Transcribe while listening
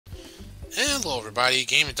And hello everybody,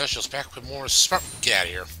 Game Industrial's back with more Spyro. Get out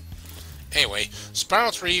of here. Anyway, Spyro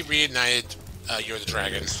 3 Reignited, You're the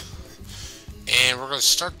Dragon. And we're going to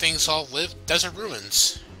start things off with Desert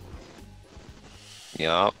Ruins.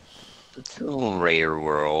 Yup. The Tomb Raider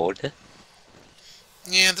world.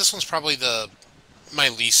 Yeah, this one's probably my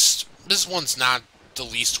least... This one's not the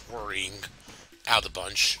least worrying out of the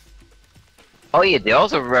bunch. Oh yeah, they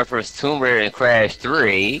also referenced Tomb Raider in Crash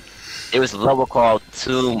 3. It was a level called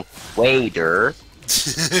Tomb Raider.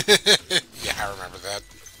 Yeah, I remember that.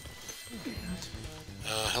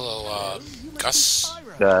 Hello, Gus.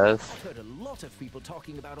 Gus. I've heard a lot of people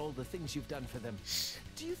talking about all the things you've done for them.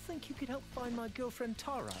 Do you think you could help find my girlfriend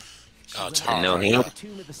Tara? Tara. No, yeah.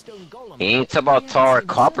 he ain't talking about Tara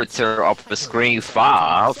Carpenter up for Screen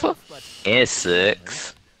 5 and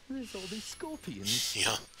 6. There's all these scorpions.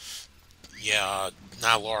 Yeah. Yeah,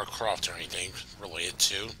 not Lara Croft or anything related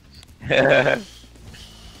to.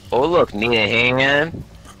 Oh look, need a hand.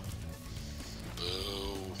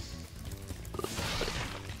 Boo.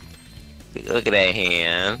 Look at that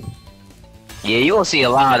hand. Yeah, you won't see a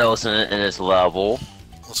lot of those in this level.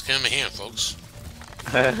 Let's give him a hand, folks.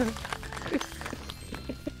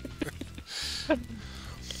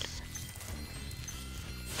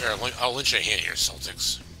 Here, I'll lynch you a hand here,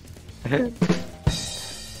 Celtics.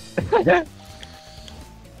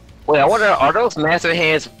 Wait, I wonder, are those Master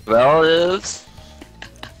Hand's relatives?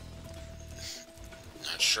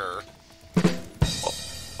 Not sure.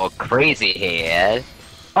 Or Crazy Hand?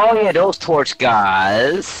 Oh yeah, those torch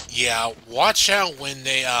guys. Yeah, watch out when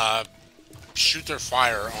they shoot their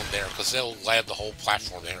fire on there, because they'll light up the whole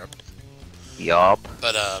platform there. Yup.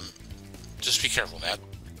 But just be careful of that.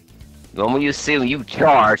 The moment you see them, you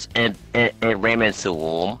charge and ram into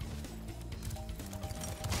them.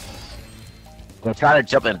 And try to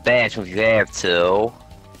jump and bash if you have to.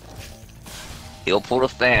 He'll pull the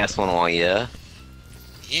fast one on you.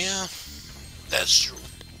 Yeah, that's true.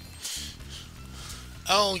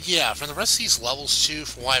 Oh yeah, from the rest of these levels too,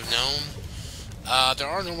 from what I've known, there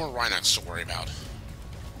are no more Rhinox to worry about.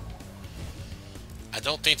 I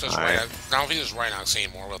don't think there's Rhinox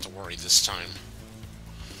anymore. We'll have to worry this time.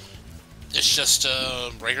 It's just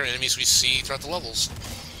regular enemies we see throughout the levels,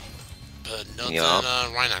 but nothing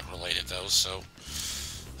Rhinox related though. So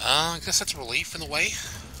I guess that's a relief in a way.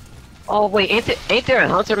 Oh wait, ain't there a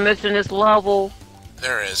hunter mission in this level?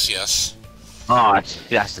 There is, yes. Oh, I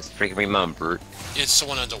just freaking remembered. It's the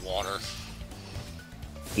one underwater.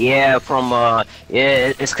 Yeah, from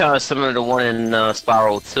yeah, it's kind of similar to the one in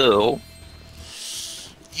Spyro 2.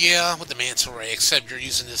 Yeah, with the manta ray, except you're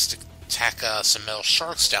using this to attack some metal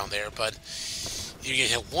sharks down there, but you get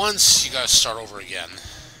hit once, you gotta start over again.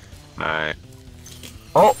 Alright.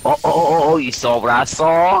 Oh, you saw what I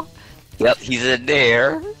saw? Yep, he's in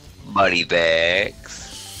there. Buddy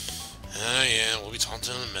bags. Oh yeah, we'll be talking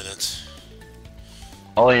to him in a minute.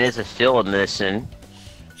 Oh, it is a field mission.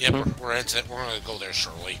 Yep, we're gonna go there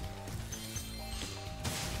shortly.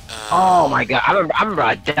 Oh my god, I remember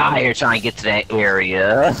I died here trying to get to that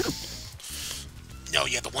area. No,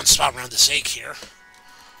 yeah, the one spot around this egg here.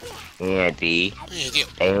 Andy. Yeah,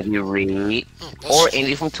 Andy Reid. Oh, Or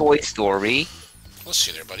Andy from Toy Story. let's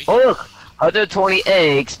see there, buddy. Oh look! 120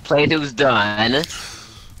 eggs, playthrough's done.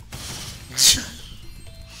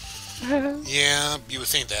 Yeah, you would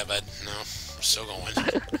think that, but no, we're still going.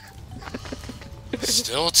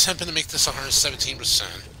 Still attempting to make this 117%.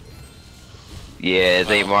 Yeah, it's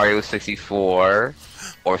a Mario 64.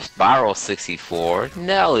 Or Spyro 64.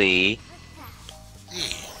 Nelly.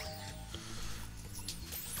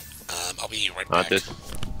 I'll be right back.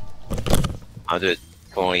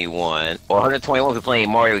 121. Or 121 if you're playing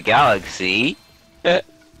Mario Galaxy.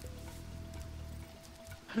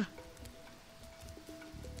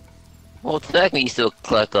 Well, technically you still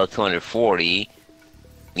collect 240.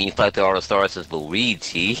 When you collect all the stars as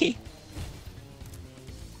Luigi.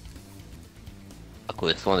 I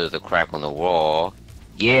could have sworn there's a crack on the wall.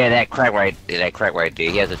 Yeah, that crack right there.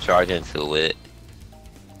 He has to charge into it.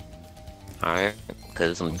 Alright, because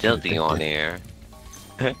there's some jumping on there.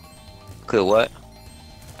 Could what?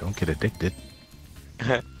 Don't get addicted.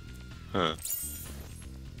 Huh.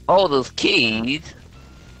 Oh, those keys!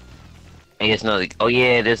 I guess another. Oh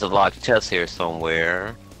yeah, there's a locked chest here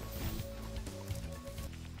somewhere.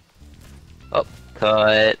 Oh,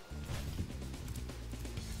 cut.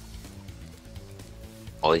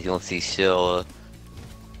 Oh, you don't see Sheila.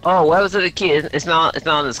 Oh, what was it, the kid? It's not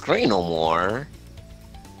on the screen no more.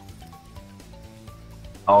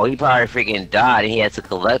 Oh, he probably freaking died and he had to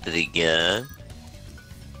collect it again.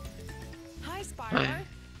 Hi, Spyro.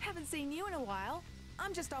 Haven't seen you in a while.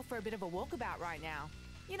 I'm just off for a bit of a walkabout right now.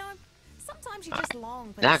 You know, Sometimes you just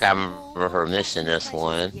long for Now I that gotta remember her missing this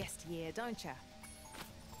pleasures of one. yesteryear, don't you?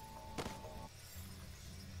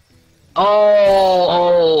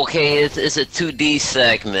 Oh, okay, it's a 2D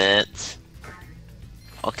segment.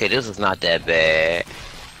 Okay, this is not that bad.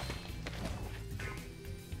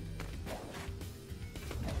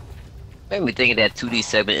 Made me think of that 2D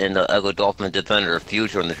segment in the Ugly Dolphin Defender of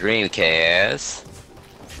Future on the Dreamcast.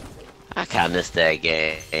 I kinda missed that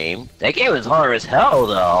game. That game was hard as hell,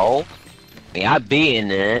 though. I mean, I beat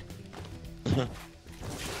in it.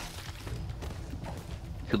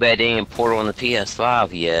 Too bad they didn't port it on the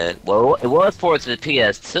PS5 yet. Well, it was ported to the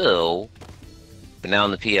PS2, but now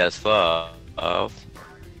on the PS5.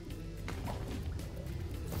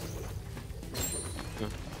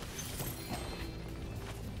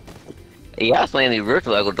 Yeah, I was playing the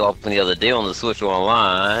original Ugly Dolphin the other day on the Switch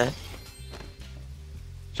Online.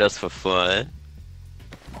 Just for fun.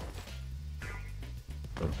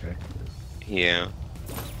 Okay. Yeah.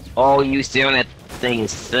 Oh, you staring at the thing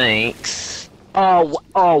sinks. Oh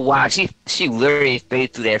wow, she literally fell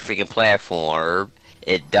through that freaking platform.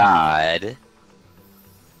 It died.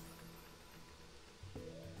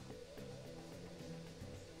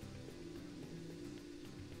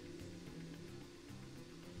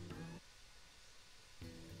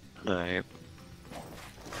 Alright.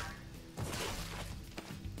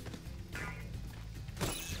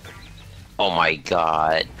 Oh my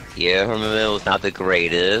god. Yeah, her movement was not the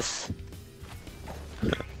greatest.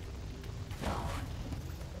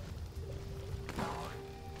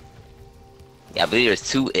 Yeah, I believe there's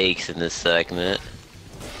 2 aches in this segment.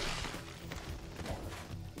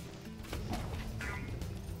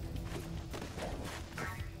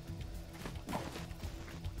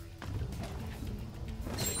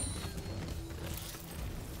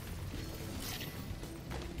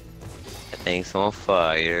 That thing's on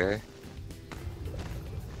fire.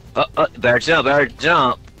 Better jump, better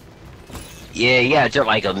jump! Yeah, you gotta jump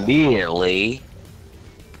like immediately.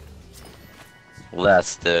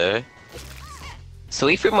 Lester. So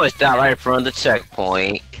he pretty much died right in front of the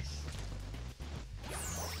checkpoint.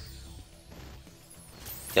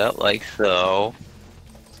 Yep, like so.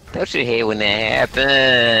 Don't you hate when that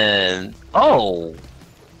happens? Oh!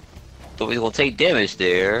 Thought we gonna take damage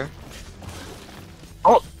there.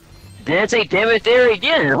 Oh! Didn't take damage there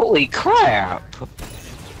again! Holy crap!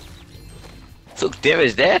 Took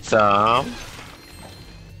damage that time.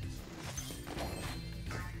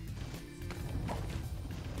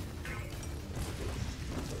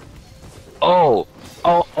 Oh,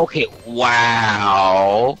 okay,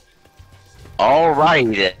 wow.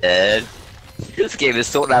 Alright then. This game is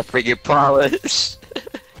so not freaking polished.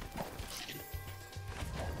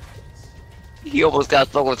 He almost got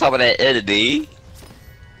stuck on top of that enemy.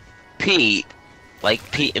 Pete.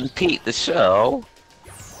 Like Pete and Pete, the show.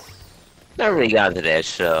 Never really got into that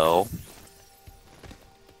show.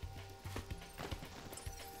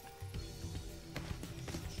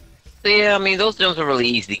 So yeah, I mean, those jumps are really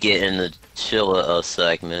easy to get in the Chilla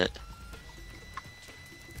segment.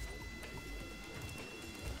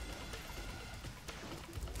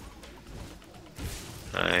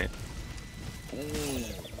 Alright.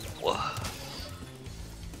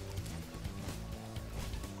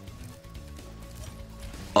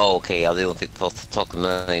 Oh, okay, I didn't think supposed to talk to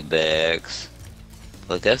money bags.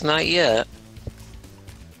 But that's not yet.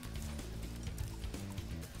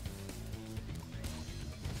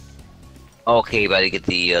 Okay, about to get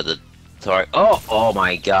the target. Oh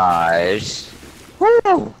my gosh.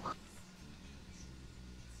 Woo!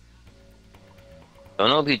 Don't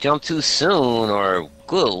know if you jump too soon or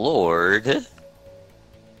good lord.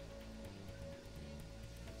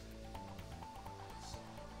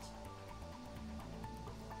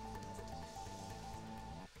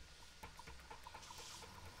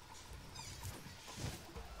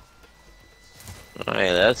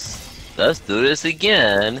 Alright, let's do this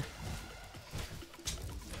again.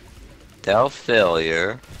 Without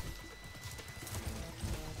failure.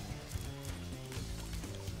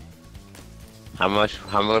 How much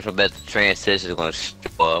I bet the transition is gonna show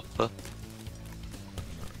up?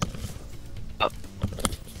 What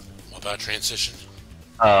about transition?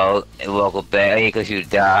 Oh, welcome back, because you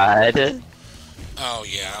died. Oh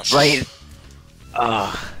yeah. Right.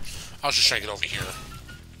 I was just trying to get over here.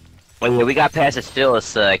 Well, yeah, we got past the still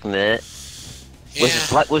segment, Yeah.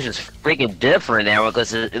 which is freaking different now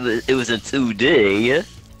because it was in 2D.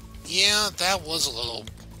 Yeah, that was a little.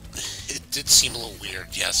 It did seem a little weird,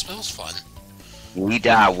 yes, but it was fun. We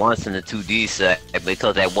died once in the 2D segment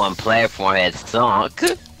because that one platform had sunk.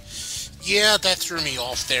 Yeah, that threw me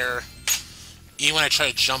off there. Even when I try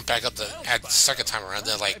to jump back up at the second time around,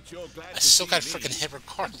 then like I still got freaking hit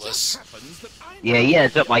regardless. Yeah,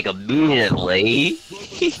 it's up like immediately.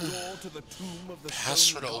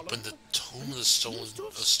 Password to open the tomb of the stone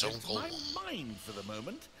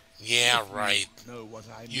golem. Yeah, right.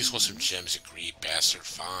 You want some gems, you greedy bastard.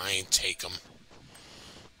 Fine, take them.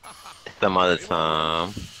 Some other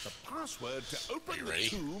time. Are you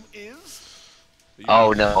ready?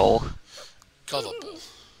 Oh no. Gullible.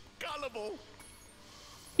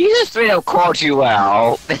 He just straight up called you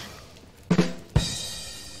out.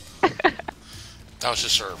 That was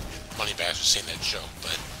just her Moneybags was saying that joke,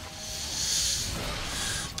 but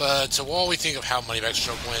so while we think of how Moneybags'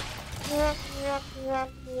 joke went,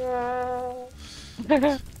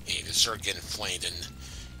 you can start getting flamed and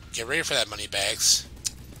get ready for that Moneybags.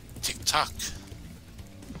 TikTok.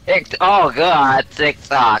 Oh god,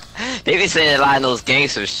 TikTok. They be saying a lot in those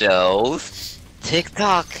gangster shows.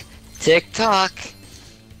 TikTok.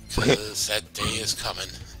 Because that day is coming.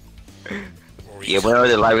 Yeah, whenever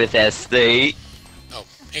the life is at state. Oh,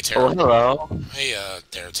 hey Tara. Oh, hello. Hey,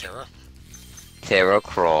 Tara. Lara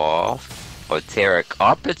Croft. Or Tara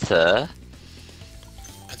Carpenter.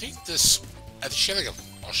 I think she had like an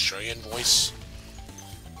Australian voice.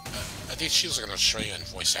 I think she was like an Australian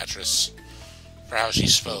voice actress for how she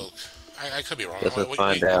spoke. I could be wrong. Let's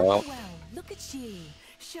find out. Well, look at you.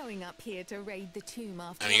 Showing up here to raid the tomb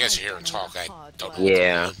after I mean, you guys are here and talk. I don't know.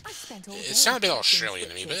 Yeah. It sounded a bit Australian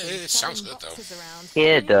to me, but it sounds good though.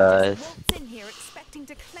 Yeah, it does. In here expecting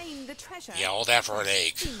to claim the treasure. Yeah, all that for an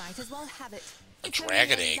egg. You might as well have it. A It's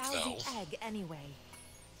dragon only a egg, lousy though. egg anyway.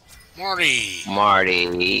 Marty,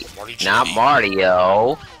 Marty. Not Jannetty.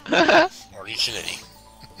 Mario. Marty Jannetty.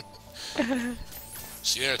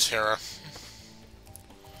 See you there, Tara.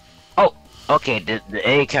 Oh, okay, the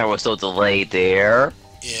egg count was so delayed there.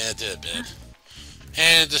 Yeah, it did a bit.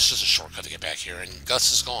 And this is just a shortcut to get back here, and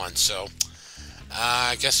Gus is gone, so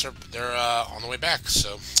I guess they're on the way back.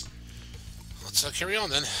 So let's carry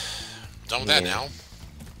on then. Done with that now.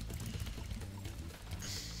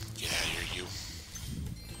 Get out of here, you.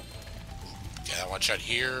 Gotta watch out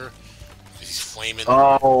here. He's flaming.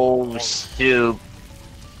 Oh, shoot.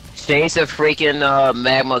 Change the freaking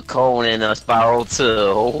magma cone in Spyro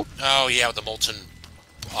 2. Oh yeah, with the molten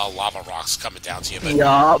lava rocks coming down to you. But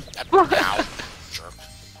Yup. Ow, jerk.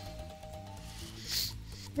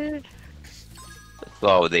 That's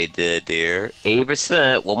all they did there.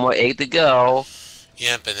 80%. One more egg to go.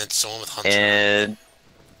 Yep, and then someone with Hunter. And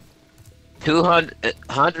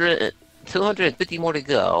 250 more to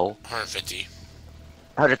go. 150.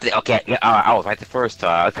 150. Okay, yeah, I was right the first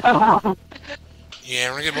time.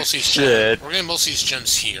 Yeah, we're gonna get most of these Shit. gems. We're gonna get most of these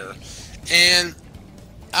gems here, and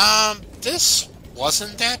this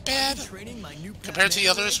wasn't that bad compared to the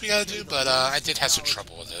others we gotta do, but I did have some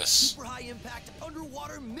trouble with this.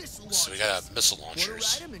 So we got missile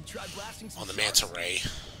launchers on the manta ray,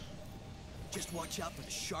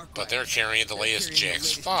 but they're carrying the latest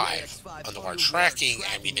JX5 underwater tracking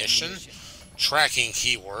ammunition, tracking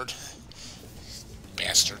keyword,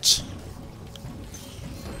 bastards.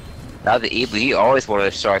 Now the evil, he always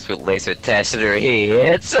wanted sharks with laser attached to their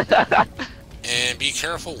heads. And be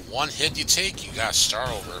careful, one hit you take, you gotta start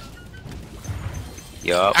over.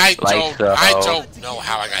 Yup, I like don't know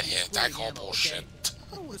how I got hit. I call bullshit.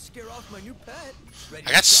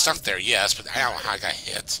 I got stuck there, yes, but I don't know how I got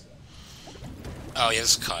hit. Oh yeah,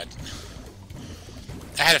 this is cut.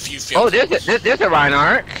 I had a few failed. Oh, there's a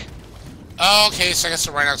Reinhardt. Oh, okay, so I guess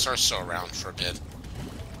the Rhinos are still around for a bit.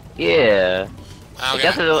 Yeah. Okay.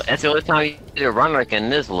 That's the only time you see a Reinhardt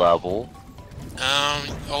in this level.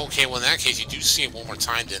 Okay, well in that case you do see it one more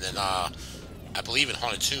time then in, I believe in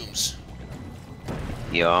Haunted Tombs.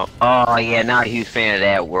 Yup. Oh yeah, not a huge fan of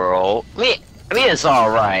that world. I mean it's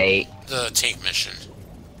alright. The tank mission.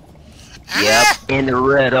 Yep, in the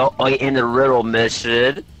riddle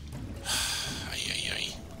mission.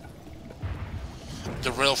 Ay.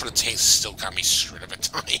 The riddle for the tanks still got me screwed up at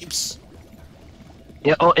times.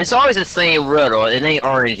 Yeah, oh, it's always the same riddle. It ain't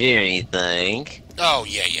RNG or anything. Oh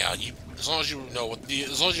yeah. As long as you know what,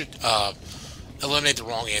 as long as you eliminate the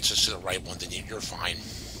wrong answers to the right one, then you're fine.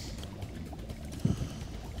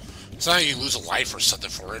 It's not like you lose a life or something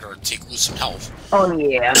for it, or lose some health. Oh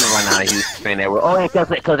yeah, I'm running out of huge fan that world. Oh yeah,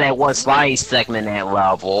 because that one sliding segment in that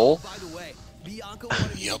level.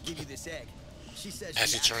 Yep.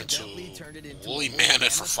 As you turn to woolly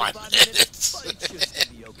mammoth for 5 minutes.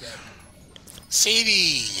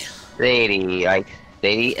 Sadie! Sadie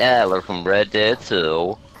Adler from Red Dead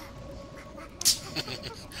 2.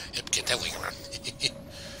 Yep, get that wing around.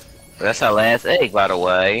 That's our last egg, by the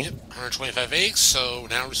way. Yep, 125 eggs, so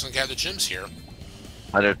now we're just gonna gather the gems here.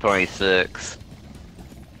 126.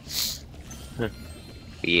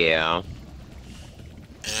 Yeah.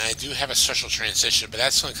 And I do have a special transition, but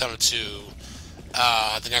that's going to come to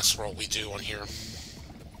the next world we do on here.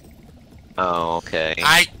 Oh, okay.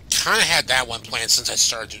 I kind of had that one planned since I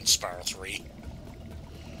started doing Spyro 3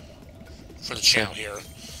 for the channel here.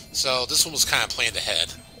 So this one was kind of planned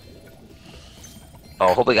ahead.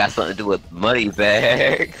 Oh, hope it got something to do with money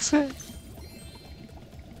bags.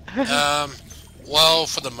 Well,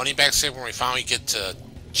 for the money back save when we finally get to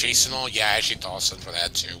Jason all, yeah, I actually thought something for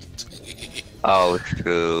that too. Oh,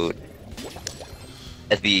 shoot.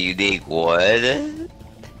 That'd be a unique one.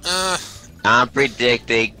 I'm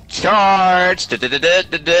predicting charge.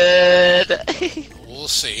 We'll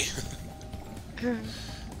see.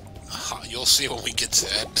 You'll see when we get to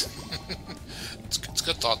that. It's a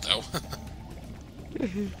good thought, though.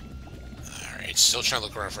 Alright, still trying to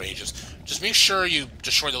look around for ages. Just make sure you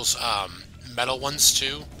destroy those metal ones,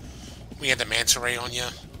 too. We had the manta ray on you.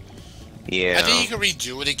 Yeah. I think you can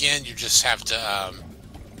redo it again. You just have to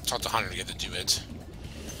talk to Hunter to get to do it.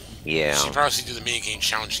 Yeah. So you probably do the minigame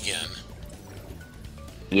challenge again.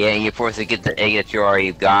 Yeah, and you're forced to get the egg that you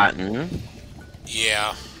already gotten.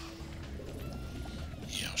 Yeah.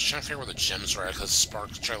 Yeah, I was trying to figure out where the gems are at, because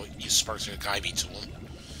Sparks, try to use Sparks to guide me to them.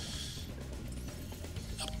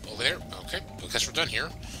 Over there? Okay, I guess we're done here.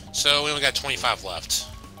 So we only got 25 left.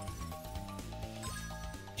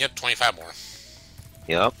 Yep, 25 more.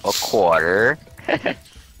 Yep, a quarter.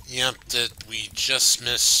 Yep, that we just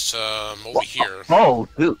missed over here. Oh,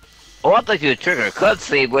 dude. Oh, I thought you would trigger a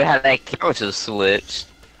cutscene where had that camera just switched.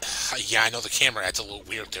 Yeah, I know the camera adds a little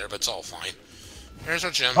weird there, but it's all fine. Here's our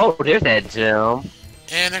gem. Oh, there's that gem.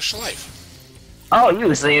 And extra life. Oh, you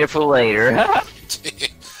were saving it for later.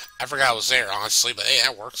 I forgot I was there, honestly, but hey,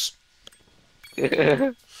 that works.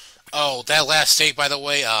 Oh, that last steak, by the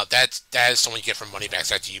way, that is something you get from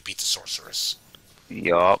Moneybacks after you beat the sorceress.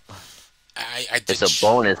 Yup. I did It's a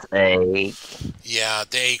bonus egg. Yeah,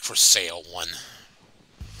 the egg for sale one.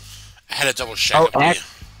 I had to double check.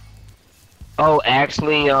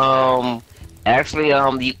 Actually, you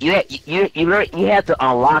have to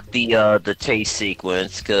unlock the chase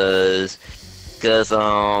sequence, cause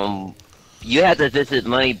you have to visit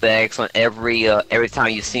Moneybags on every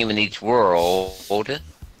time you see him in each world,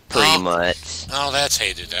 pretty much. Oh, that's how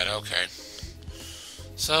you do that. Okay.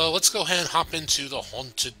 So let's go ahead and hop into the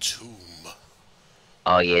haunted tomb.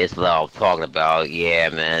 Oh yeah, this level I'm talking about. Yeah,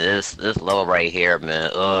 man, this level right here, man.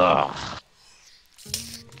 Ugh.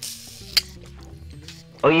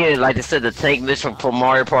 Oh yeah, like I said, the tank mission from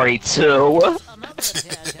Mario Party 2.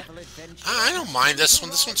 I don't mind this one.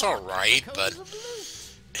 This one's alright, but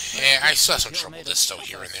yeah, I still have some trouble with this though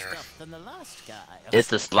here and there. It's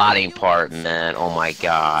the sliding part, man. Oh my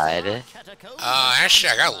god.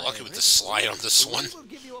 Actually, I got lucky with the slide on this one.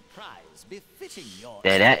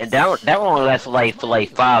 Yeah, that one only lasts for like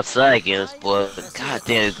 5 seconds, but god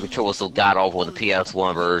damn, the control's so god awful in the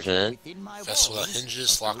PS1 version. Vessel without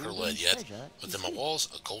hinges, locker lid yet. Within my walls,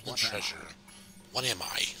 a golden treasure. What am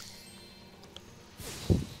I?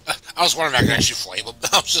 I was wondering if I could actually flame them.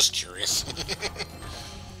 I was just curious.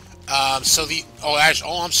 So the... Oh, actually...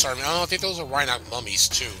 Oh, I'm sorry. I think those are Reignited mummies,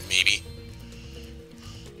 too, maybe.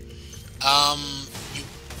 You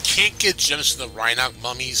can't get gems from the Reignited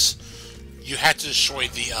mummies. You had to destroy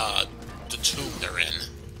the tomb they're in.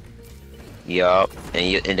 Yup,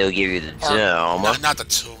 and they'll give you the gem. Not the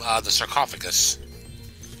tomb, the sarcophagus.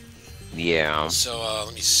 Yeah. So,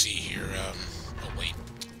 let me see here. Oh, wait.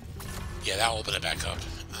 Yeah, that'll open it back up.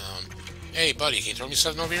 Hey, buddy, can you throw me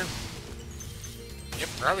something over here? Yep,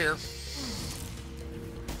 right over here.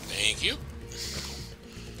 Thank you.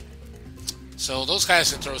 So, those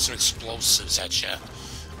guys can throw some explosives at you.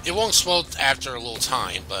 It won't explode after a little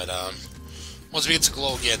time, but, once it gets to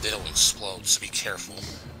glow again, then it'll explode, so be careful.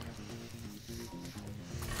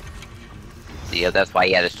 Yeah, that's why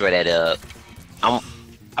you had to destroy that, I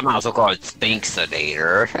might also call it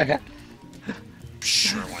Sphinxinator.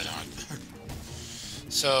 Sure, why not?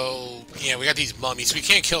 So, yeah, we got these mummies. We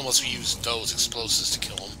can't kill them unless we use those explosives to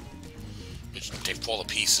kill them. They fall to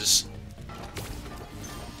pieces.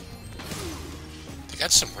 They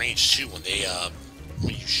got some range, too, when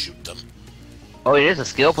you shoot them. Oh, it is a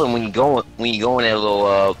skill point when you go in that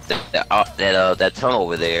little that tunnel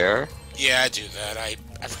over there. Yeah, I do that. I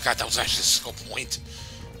forgot that was actually a skill point.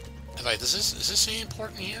 I'm like, is this any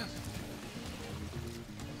important here?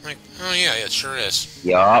 I'm like, oh yeah, it sure is.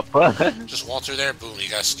 Yup. Just walk through there, boom, you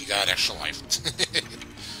got extra life.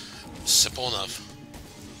 Simple enough.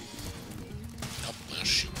 Oh,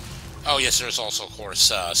 shoot. Oh yes, there's also, of course,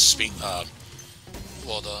 the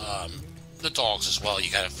dogs as well. You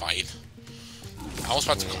gotta fight. I was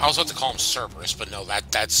about to call them Cerberus, but no,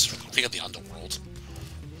 that's think of the underworld.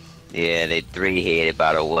 Yeah, they three-headed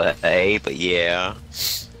by the way, but yeah.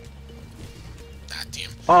 God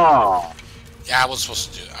damn. Oh. Yeah, I was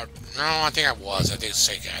supposed to do it. No, I think I was. I think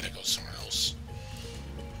Sega had to go somewhere else.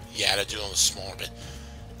 Yeah, to do it on the smaller bit.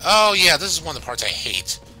 Oh, yeah, this is one of the parts I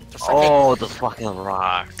hate. The frickin'... Oh, the fucking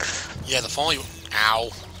rocks. Yeah, the falling... Ow.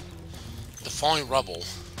 The falling rubble.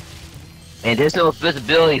 And there's no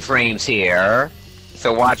visibility frames here,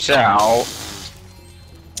 so watch out.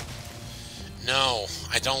 No,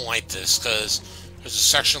 I don't like this, because there's a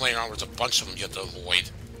section later on where there's a bunch of them you have to avoid.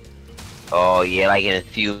 Oh yeah, like in a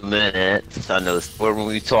few minutes. I know what were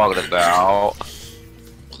we talking about.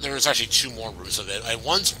 Well, there was actually 2 more rooms of it.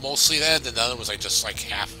 One's mostly that, and the other was like just like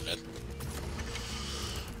half of it.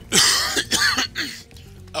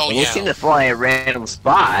 Oh And yeah. you seem to fly at random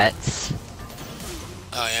spots.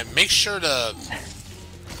 And make sure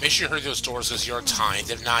you hurry those doors because you're timed.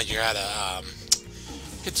 If not, you gotta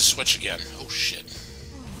hit the switch again. Oh shit.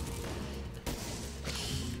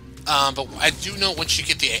 But I do know once you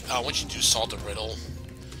get once you do solve the riddle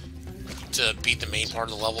to beat the main part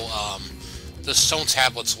of the level, the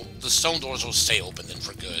stone doors will stay open then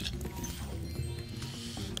for good.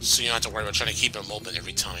 So you don't have to worry about trying to keep them open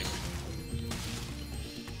every time.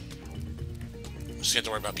 So you have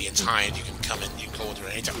to worry about being timed. You can come in, you can go through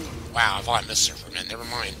anytime. Wow, I thought I missed her for a minute. Never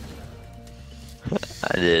mind.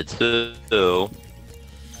 I did too.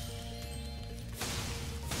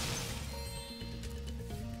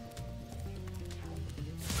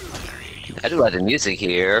 I do like the music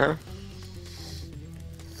here.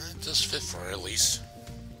 It does fit for her, at least.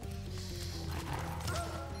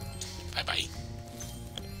 Bye-bye.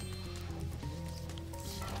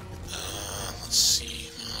 Let's see.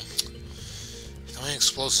 Don't have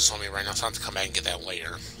explosives on me right now, so I have to come back and get that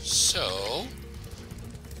later. So...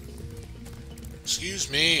 Excuse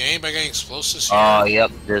me, anybody got any explosives here? Oh,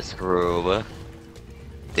 yep, this room.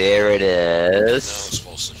 There it No is.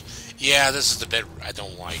 explosives. Yeah, this is the bit I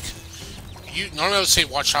don't like. Normally I would say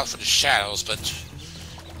watch out for the shadows, but...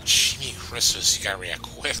 Jiminy Christmas, you gotta react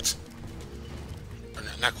quick. Or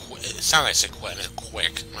not quick. It sounded like I said quick. I meant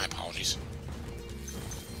quick. My apologies.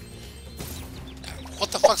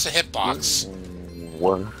 What the fuck's a hitbox?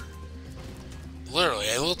 What? Literally,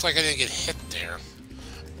 it looked like I didn't get hit there.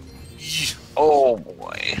 Oh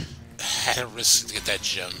boy. Had to risk to get that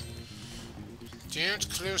gem. Don't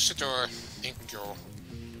close the door. Thank you.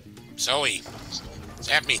 Zoe.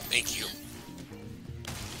 Zap me. Thank you.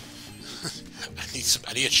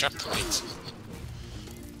 I need a checkpoint.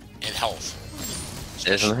 And health.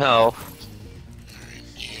 There's some health. Alright,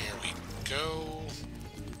 here we go.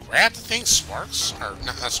 Grab the thing, Sparks. Or,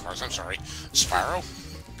 not Sparks, I'm sorry. Spyro.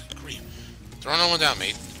 Good grief. Throw no one down,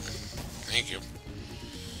 mate. Thank you.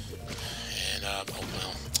 And, oh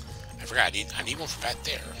well. I forgot, I need one for back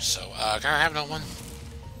there. So, can I have another one?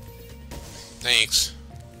 Thanks.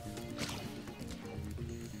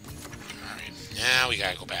 Alright, now we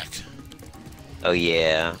gotta go back. Oh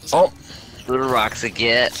yeah. Oh, little rocks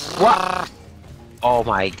again. What? Oh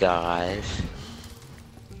my gosh.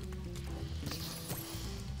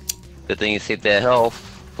 Good thing you saved that health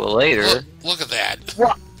for later. Look at that.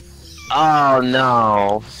 What? Oh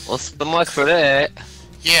no. Well, so much for that.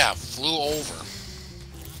 Yeah, flew over.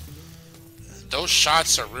 Those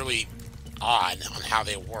shots are really odd on how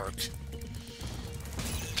they work.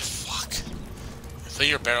 Fuck. I feel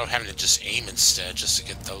you're better off having to just aim instead, just to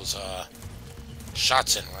get those,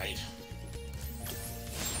 shots in right.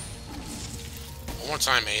 One more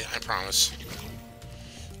time, mate, I promise.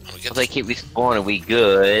 I'm gonna get If they keep respawning, we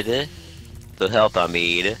good. The health I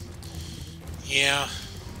need. Yeah.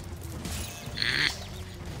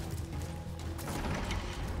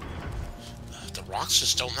 The rocks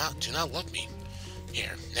just do not love me.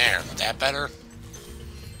 Here, there, that better?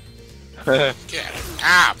 Get out of here.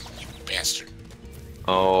 Ah, you bastard.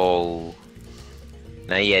 Oh.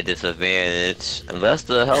 Now you had disadvantage. Unless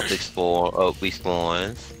the health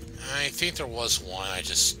respawns. I think there was one, I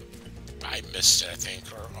missed it, I think,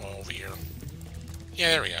 or over here.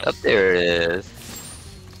 Yeah, there we go. Up there it is.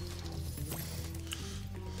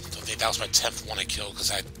 Don't think that was my 10th one I killed, because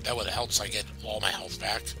that would have helped so I get all my health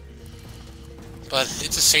back. But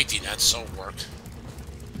it's a safety net, so it worked.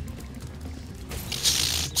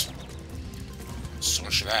 So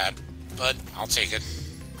much for that, but I'll take it.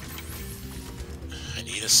 I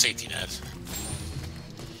need a safety net.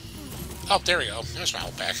 Oh, there we go. There's my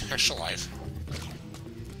health back. Extra life.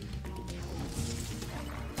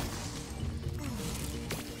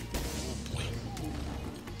 Oh boy.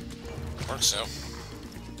 Works though.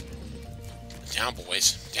 Down,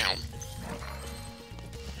 boys. Down.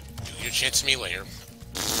 You'll get a chance to me later.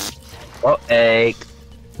 Oh, egg.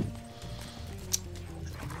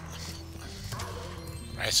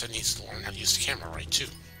 guess I need to learn how to use the camera right, too.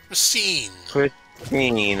 Racine!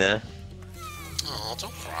 Christina. Oh,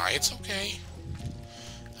 don't cry. It's okay.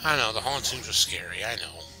 I know, the haunted tombs are scary. I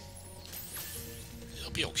know.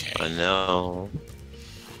 It'll be okay. I know.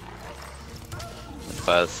 If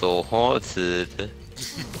I was so haunted.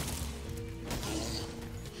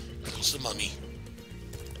 There's the mummy.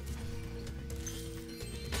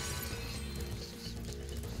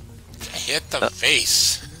 I hit the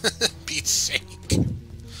face. Pete's sake.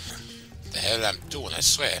 The hell I'm doing, I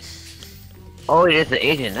swear. Oh, there's an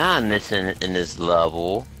Agent I'm missing in this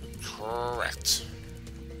level. Correct.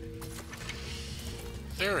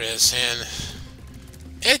 There is, and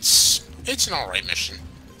it's an alright mission.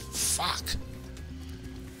 Fuck.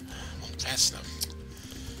 Won't fast enough.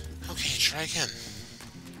 Okay, try again.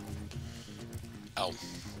 Oh.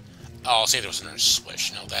 Oh, I'll say there was another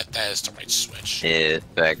switch. No, that is the right switch. Yeah, it's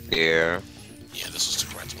back there. Yeah, this is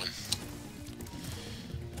the correct one.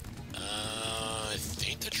 I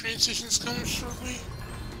think the transition's coming shortly.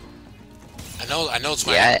 I know it's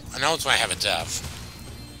when Yeah. I know it's when I have a dev.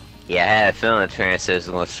 Yeah, I had a feeling the transition's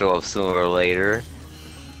gonna show up sooner or later.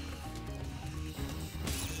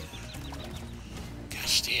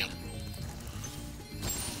 Gosh damn.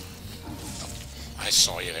 Oh, I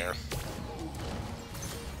saw you there.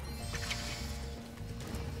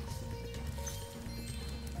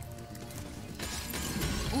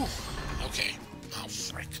 Ooh, okay. Oh,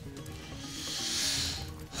 frick.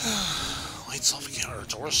 Lights off again, or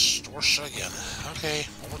door shut again. Okay,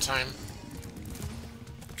 one more time.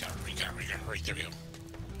 Gotta hurry. There we go.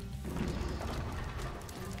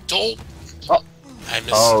 Dope! Oh. I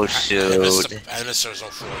missed, Oh, I shoot. missed there's no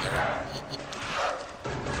floor there.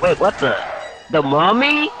 Wait, what the? The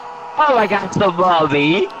mummy? Oh my god, it's the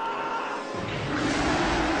mummy!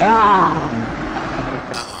 Ah!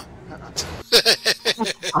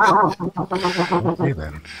 Okay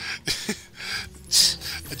then.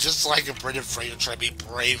 Just like a Brendan Fraser trying to be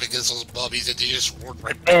brave against those mummies, and they just roared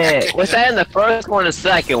right Eh, back. was that in the first one or the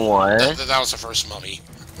second one? That was the first mummy.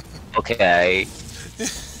 Okay.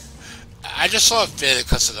 I just saw a bit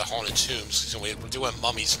because of the haunted tombs, because we were doing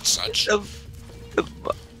mummies and such.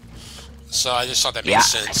 So I just thought that made Yeah.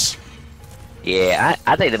 sense. Yeah,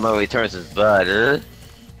 I think the mummy returns is better.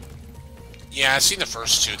 Yeah, I've seen the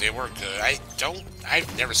first two; they were good.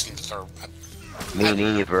 I've never seen the third one. Me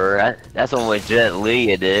neither. That's one with Jet Li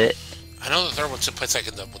did it. I know the third one took place like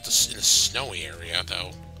in the snowy area,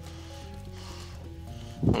 though.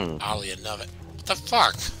 Oddly enough, what the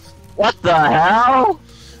fuck? What the hell?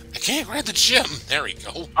 I can't grab the gem. There we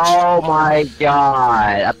go. Oh my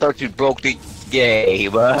god. I thought you broke the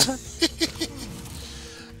game. Well,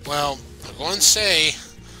 I'm going to say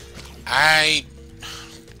I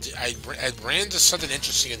ran into something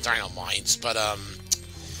interesting in Dino Mines, but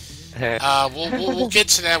we'll get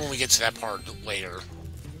to that when we get to that part later.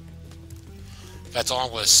 That's all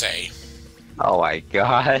I'm going to say. Oh my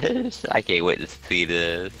gosh. I can't wait to see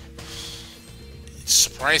this. It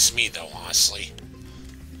surprised me though, honestly.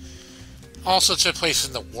 Also took place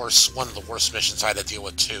in one of the worst missions I had to deal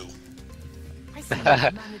with too. I see you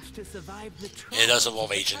managed to survive the It does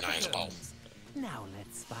involve Agent 9 as well. Now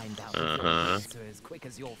let's find out if your answer as quick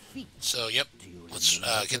as your feet. So, yep. Do you Let's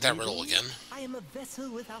remember get the that riddle again. I am a vessel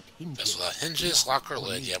without hinges. Vessel without hinges, lock or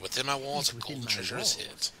lid. Yeah, within my walls, a Within golden my treasure is hid.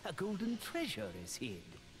 walls, a golden treasure is hid.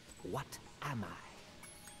 What am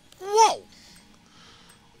I? Whoa!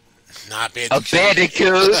 Not bad. A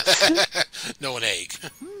bandicoot! No, an egg.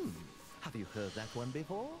 Have you heard that one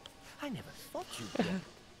before? I never thought you'd get it.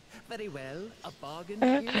 Very well, a bargain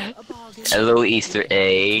is a bargain. A little Easter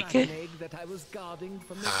egg. An egg that I was guarding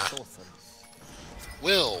from the sorceress.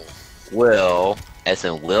 Will. As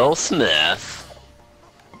in Will Smith.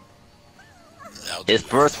 That'll do His it.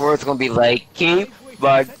 first word's gonna be like, keep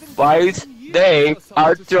my wife's name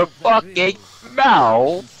out your fucking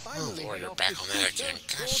mouth. Oh, Lord, you're back on that again.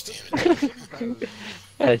 Gosh damn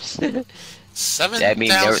it. 7,000 that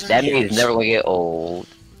means years. never gonna get old.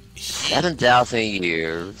 7,000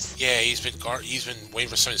 years. Yeah, he's been waiting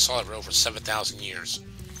for somebody to solve it for 7,000 years.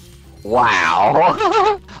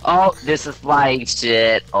 Wow. Oh, this is like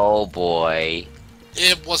shit. Oh boy.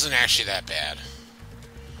 It wasn't actually that bad.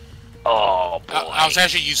 Oh boy. I was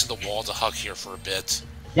actually using the wall to hug here for a bit.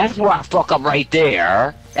 That's where I fuck up right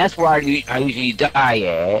there. That's where I usually die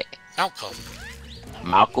at. Malcolm.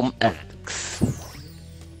 Malcolm X.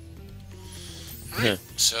 Alright,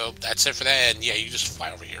 so that's it for that, and yeah, you just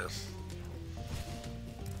fly over here.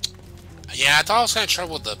 Yeah, I thought I was gonna have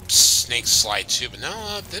trouble with the snake slide too, but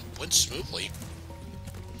no, it went smoothly.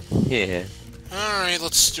 Yeah. Alright,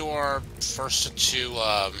 let's do our first two,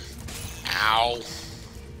 ow.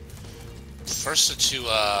 first the two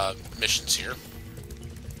missions here.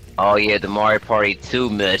 Oh yeah, the Mario Party 2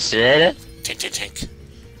 mission. Tink, tink, tink.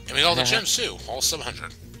 And we got all the gems too, all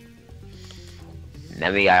 700.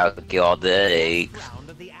 Let me out get all the eggs. Round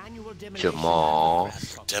of the annual Jamal.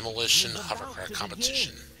 Demolition hovercraft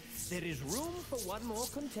competition. There is room for one more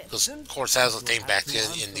Because, contestant. of course, that was a thing back then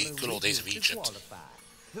in the good old days of To Egypt. qualify.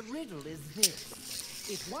 The riddle is this.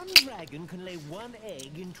 If one dragon can lay one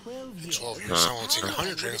egg in 12 years... 12 years, so it'll take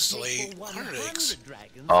 100 dragons to lay 100 eggs.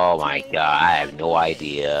 Oh my god, I have no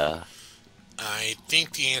idea. I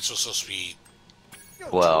think the answer was supposed to be...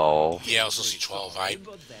 12. Yeah, it was supposed to be 12. I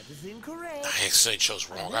accidentally chose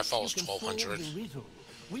wrong. I thought it was 1,200.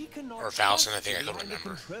 Or 1,000, I think I couldn't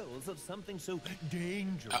remember.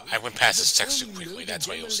 I went past this text too quickly, that's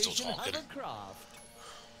why he was still talking.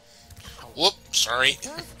 Whoop, sorry.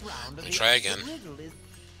 Let me try again.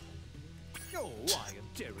 Oh,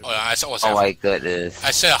 I said, Oh my goodness.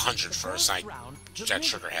 I said 100 first. I got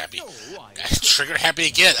trigger happy. Trigger happy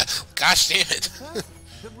again. Gosh damn it.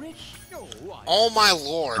 Oh my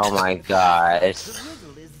lord. Oh my gosh.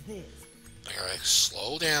 Alright,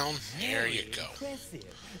 slow down. There you go.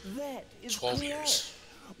 12 years.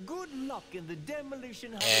 Good luck in the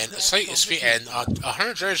demolition. And and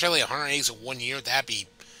 100 dragons lay 100 eggs in 1 year. That'd be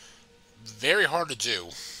very hard to do.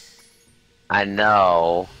 I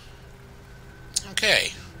know.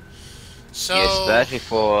 Okay. So Especially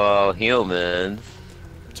for humans.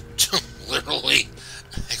 literally,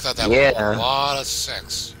 I thought that Yeah. was a lot of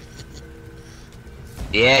sex.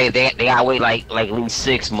 Yeah, they gotta wait like at least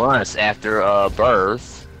 6 months after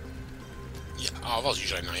birth. Yeah, oh, that was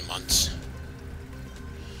usually 9 months.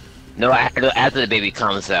 No, after the baby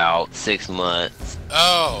comes out, 6 months.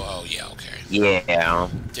 Oh, yeah, okay. Yeah.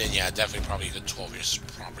 Then yeah, definitely probably a good 12 years is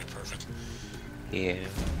probably perfect. Yeah.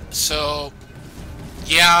 So,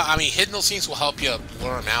 yeah, I mean, hidden those things will help you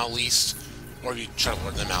lure them out at least, or you try to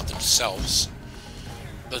lure them out themselves.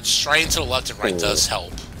 But straight to the left and right does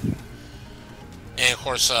help. And of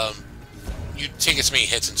course, you take as many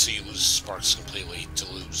hits until you lose sparks completely to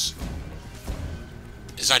lose.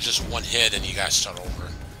 It's not just one hit and you guys start over.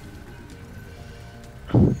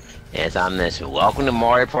 As I mentioned, welcome to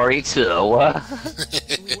Mario Party 2.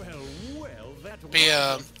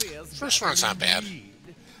 But, first round's not bad.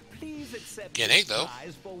 Get an egg, though.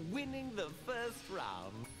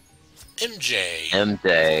 MJ.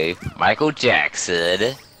 MJ. Michael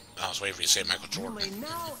Jackson. I was waiting for you to say Michael Jordan.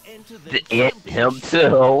 Him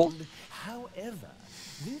too. However,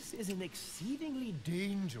 this is an exceedingly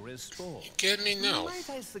dangerous sport. You kidding me? No. Might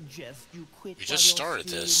I suggest you quit We while just you're started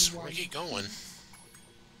still this. in Where one are you going?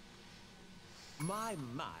 My,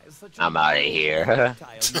 such I'm out of here.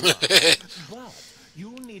 But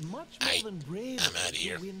you'll need much more than bravery I'm outta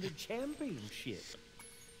here. to win the championship.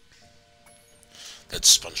 That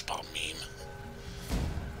SpongeBob meme.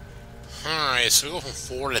 Alright, so we go from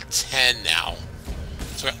 4 to 10 now.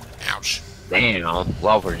 So, ouch. Damn.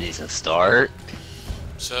 Well, for a decent start.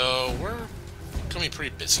 So, we're gonna be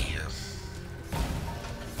pretty busy here.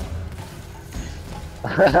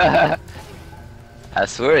 I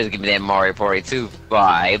swear it's giving me that Mario Party 2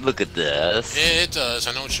 vibe. Look at this. It does,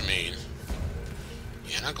 I know what you mean.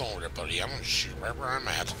 Yeah, not going over there, buddy. I'm gonna shoot right where I'm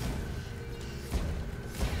at.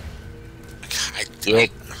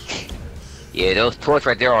 Yeah, those torches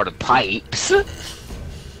right there are the pipes. It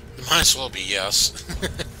might as well be, yes.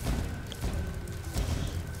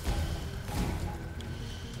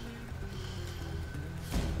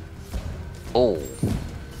 Oh.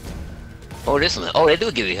 Oh, this one. Oh, they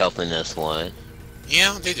do give you help in this one.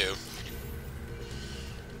 Yeah, they do.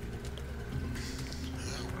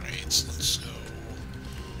 Alright, so let's go.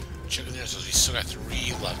 Check in there, so we still got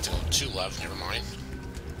 3 left. 2 left, never mind.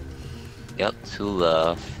 Yep, 2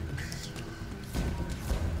 left.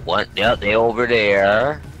 One. Yep, they over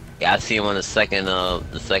there. Yeah, I see him on the second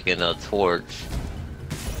torch.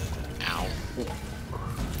 Ow.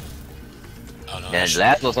 Oh no. And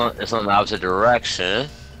that was on. It's on the opposite direction.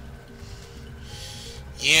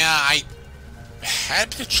 Yeah, I had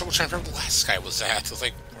a bit of trouble trying to remember where the last guy was at. I was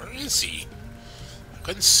like, where is he? I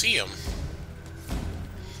couldn't see him.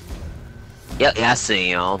 Yep, yeah, I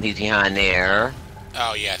see him. He's behind there.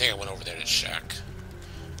 Oh yeah, I think I went over there to check.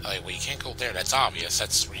 Like, well, you can't go there. That's obvious.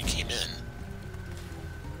 That's where you came in.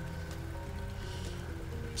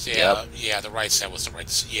 So, yeah, Yep. yeah, the right side was the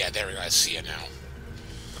right. Yeah, there we go. I see it now.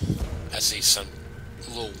 I see some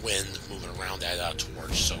little wind moving around that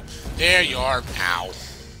torch. So there you are. Ow.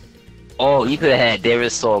 Oh, you could have had David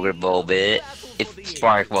Solger moment if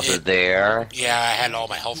Spark wasn't there. Yeah, I had all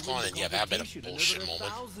my health gone, and yeah, that been a bullshit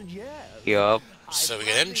moment. Yup. So we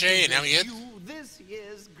get MJ, and now we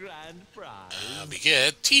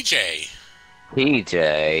get TJ.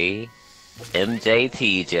 TJ,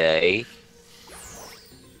 MJTJ.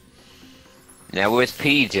 Now where's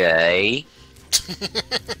PJ?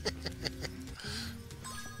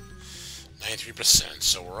 93%,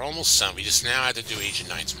 so we're almost done. We just now had to do Agent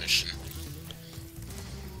Knight's mission.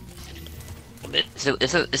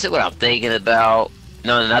 Is it what I'm thinking about?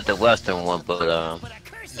 No, not the Western one, but No.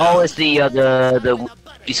 oh, it's the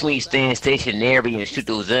between you stand stationary and shoot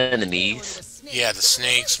those enemies. Yeah, the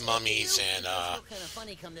snakes, mummies, and the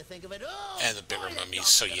bigger mummies.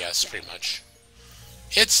 So yes, pretty much.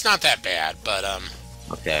 It's not that bad, but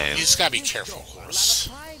Okay. you just gotta be careful, of course.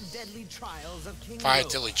 5 deadly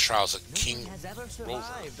trials of King Rover.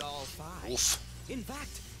 Oof. In fact,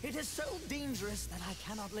 it is so dangerous that I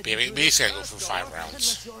cannot let Baby, you basically, gotta go for 5 rounds.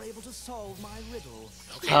 unless you're able to solve my riddle.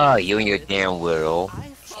 Okay. Oh, you and your damn whirl.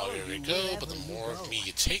 Follow where we go, but the more of me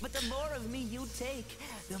you take, But the more of me you take,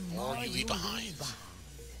 the more you leave behind.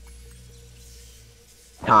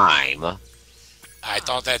 Time. I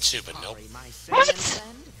thought that too, but nope. Sorry, my What? Saiyan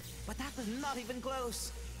friend, but that was not even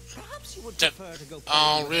close. Perhaps you would D- prefer to go.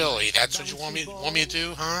 Oh, really? That's what you want me to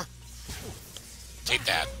do, huh? Take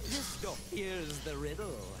that. Here's the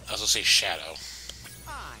riddle. I was gonna say shadow,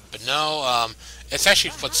 but no. It's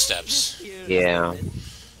actually footsteps. Yeah.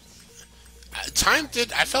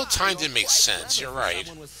 I felt time didn't make sense. You're right.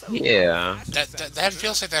 Yeah. That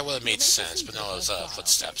feels like that would have made sense, but no, it was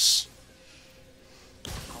footsteps.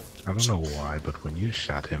 I don't know why, but when you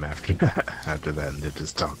shot him after after that and then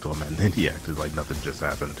just talked to him and then he acted like nothing just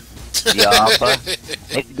happened. Yup.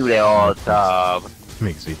 They can do that all the time.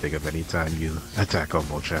 Makes me think of any time you attack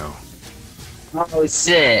Omo Chow. Oh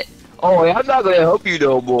shit. Oh, I'm not gonna help you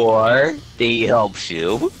no more. He helps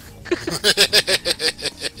you.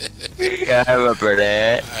 Yeah, I remember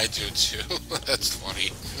that. I do too. That's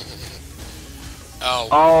funny. Oh,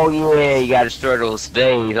 Oh yeah, you gotta destroy those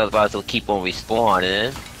veins, otherwise they'll keep on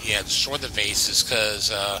respawning. yeah, destroy the vases, because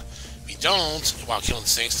if we don't, while killing the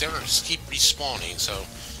snakes, they're going to just keep respawning, so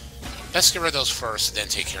best get rid of those first, and then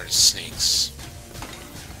take care of the snakes.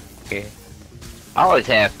 Okay. I always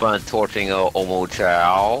have fun torturing Omo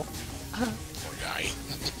Chow. Poor guy.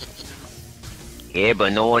 Yeah,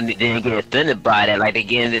 but no one didn't get offended by that, like they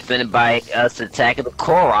get offended by us attacking the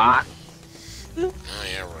Korok. Oh,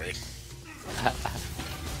 yeah, right.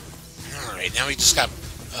 Alright, now we just got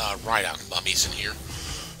Rhino mummies in here.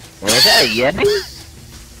 Is that a Yeti?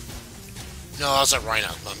 No, that was a Rhino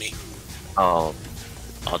mummy. Oh,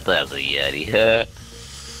 I thought that was a Yeti. Huh?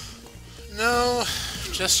 No,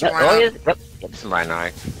 just Yep, Rhino. oh, yep, some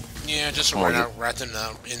Rhino. Yeah, just Come on, Rhino wrapped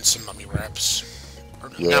in some mummy wraps. Or,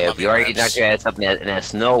 not Yeah, if mummy you already wraps. knocked your ass up in that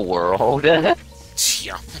snow world.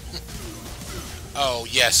 Yeah. Oh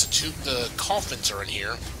yes, the coffins are in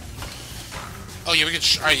here. Oh yeah, we can.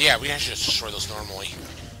 Yeah, we can actually just destroy those normally.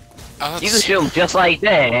 You can shoot them just like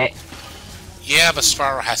that. Yeah, but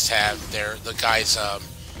Spyro has to have the guy's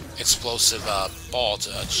explosive ball to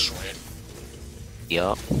destroy it.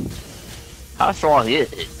 Yup. How strong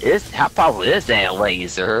how powerful is that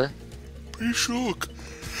laser? Pretty shook.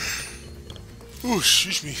 Oh,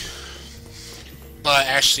 excuse me. But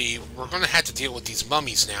actually, we're gonna have to deal with these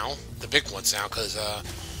mummies now, the big ones now, because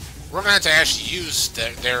we're gonna have to actually use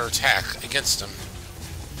their attack against them.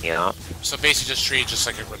 Yeah. So basically, just treat it just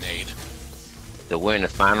like a grenade. So we're in the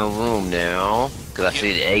final room now, because I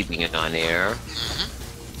see the egg being on there.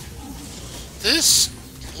 This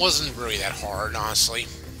wasn't really that hard, honestly.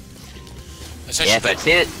 Yeah, but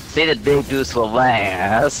see the big dudes for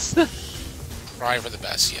last. Probably for the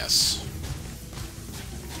best, yes.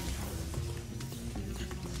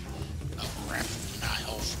 Oh crap! Not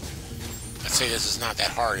health. I'd say this is not that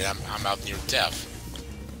hard. I'm out near death.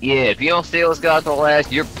 Yeah, if you don't steal those guys for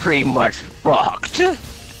last, you're pretty much fucked. No,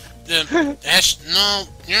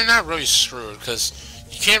 you're not really screwed, because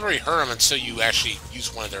you can't really hurt them until you actually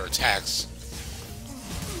use one of their attacks.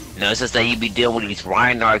 No, it's just that you be dealing with these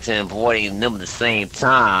Reinards and avoiding them at the same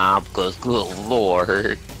time, because good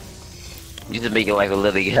lord. You just make it like a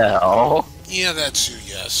living hell. Yeah, that too,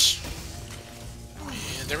 yes.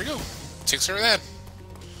 And there we go. Takes care of that.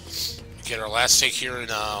 We get our last take here in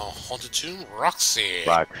Haunted Tomb, Roxy.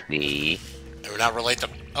 Roxy. And we're not related to...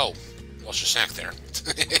 Oh, lost your snack there.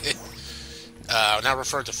 We're not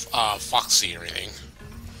referring to Foxy or anything.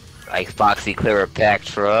 Like Foxy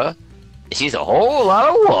Cleopatra. She's a whole lot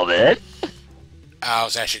of woman. I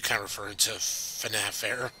was actually kind of referring to FNAF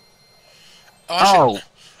Air. I'll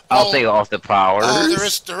take off the powers. Oh, there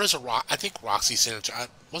is a I think Roxy's in it.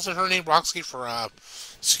 Wasn't her name Roxy for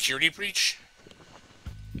security breach?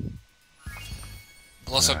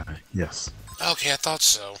 Unless Yes. okay, I thought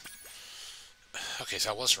so. Okay,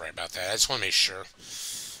 so I was right about that. I just want to make sure.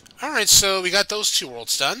 Alright, so we got those 2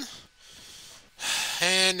 worlds done.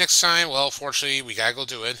 And next time, well, fortunately, we gotta go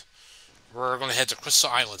do it. We're gonna head to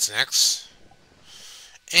Crystal Islands next.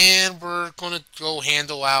 And we're gonna go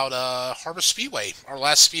handle out Harbor Speedway, our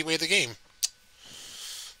last speedway of the game.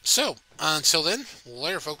 So, until then,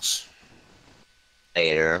 later, folks.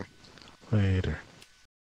 Later. Later.